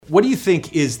What do you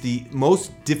think is the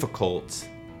most difficult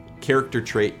character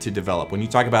trait to develop? When you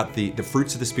talk about the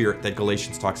fruits of the Spirit that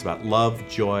Galatians talks about, love,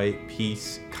 joy,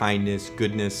 peace, kindness,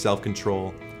 goodness,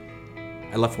 self-control.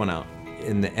 I left one out.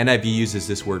 And the NIV uses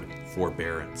this word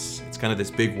forbearance. It's kind of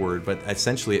this big word, but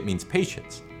essentially it means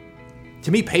patience.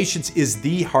 To me, patience is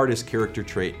the hardest character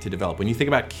trait to develop. When you think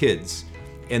about kids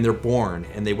and they're born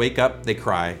and they wake up, they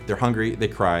cry. They're hungry, they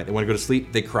cry. They want to go to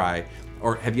sleep, they cry.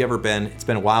 Or have you ever been, it's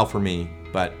been a while for me,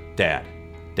 but dad.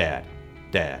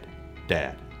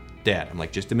 I'm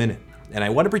like, just a minute. And I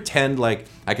want to pretend like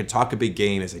I could talk a big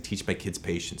game as I teach my kids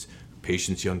patience.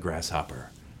 Patience, young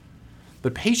grasshopper.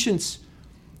 But patience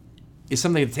is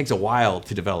something that takes a while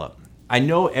to develop. I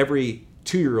know every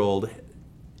 2-year-old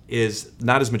is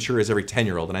not as mature as every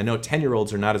 10-year-old. And I know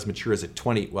 10-year-olds are not as mature as a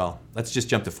 20, well, let's just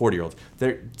jump to 40-year-olds.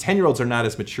 10-year-olds are not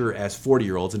as mature as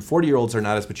 40-year-olds, and 40-year-olds are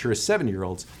not as mature as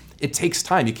 7-year-olds. It takes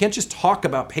time. You can't just talk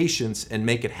about patience and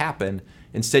make it happen.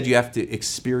 Instead, you have to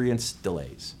experience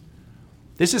delays.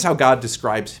 This is how God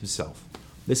describes himself.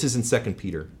 This is in 2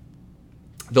 Peter.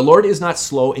 The Lord is not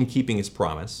slow in keeping his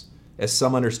promise, as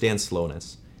some understand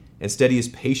slowness. Instead, he is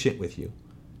patient with you,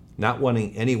 not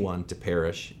wanting anyone to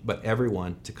perish, but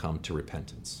everyone to come to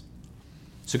repentance.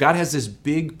 So God has this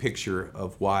big picture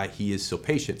of why he is so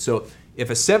patient. So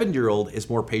if a 7-year-old is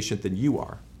more patient than you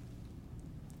are,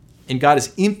 and God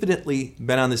has infinitely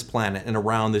been on this planet and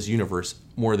around this universe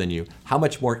more than you, how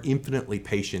much more infinitely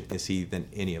patient is he than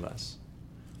any of us?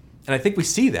 And I think we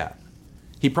see that.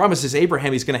 He promises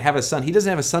Abraham he's going to have a son. He doesn't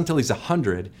have a son till he's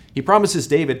 100. He promises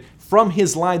David from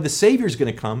his line the Savior's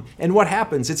going to come. And what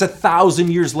happens? It's 1,000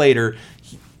 years later.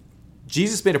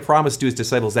 Jesus made a promise to his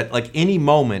disciples that like any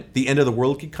moment the end of the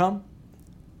world could come.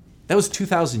 That was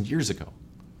 2,000 years ago.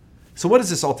 So what does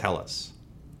this all tell us?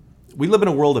 We live in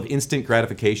a world of instant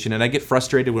gratification, and I get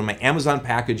frustrated when my Amazon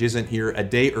package isn't here a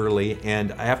day early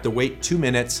and I have to wait 2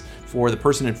 minutes for the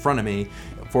person in front of me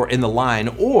in the line,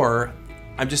 or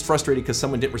I'm just frustrated because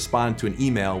someone didn't respond to an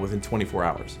email within 24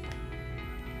 hours.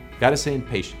 God is saying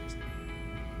patience.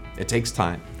 It takes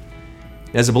time.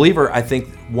 As a believer, I think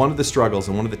one of the struggles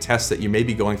and one of the tests that you may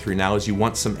be going through now is you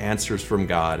want some answers from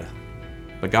God.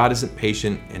 But God isn't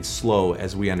patient and slow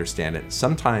as we understand it.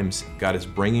 Sometimes God is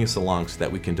bringing us along so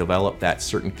that we can develop that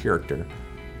certain character,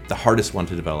 the hardest one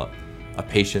to develop, a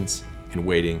patience and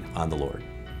waiting on the Lord.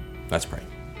 Let's pray.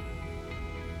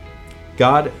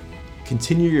 God,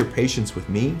 continue your patience with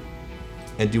me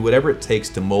and do whatever it takes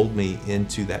to mold me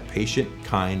into that patient,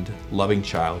 kind, loving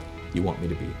child you want me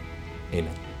to be.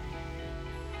 Amen.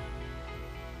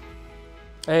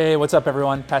 Hey, what's up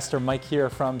everyone? Pastor Mike here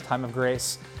from Time of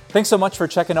Grace. Thanks so much for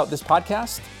checking out this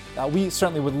podcast. We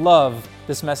certainly would love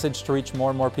this message to reach more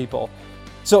and more people.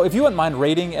 So if you wouldn't mind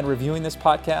rating and reviewing this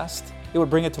podcast, it would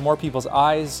bring it to more people's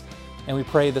eyes, and we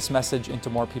pray this message into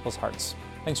more people's hearts.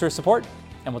 Thanks for your support,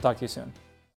 and we'll talk to you soon.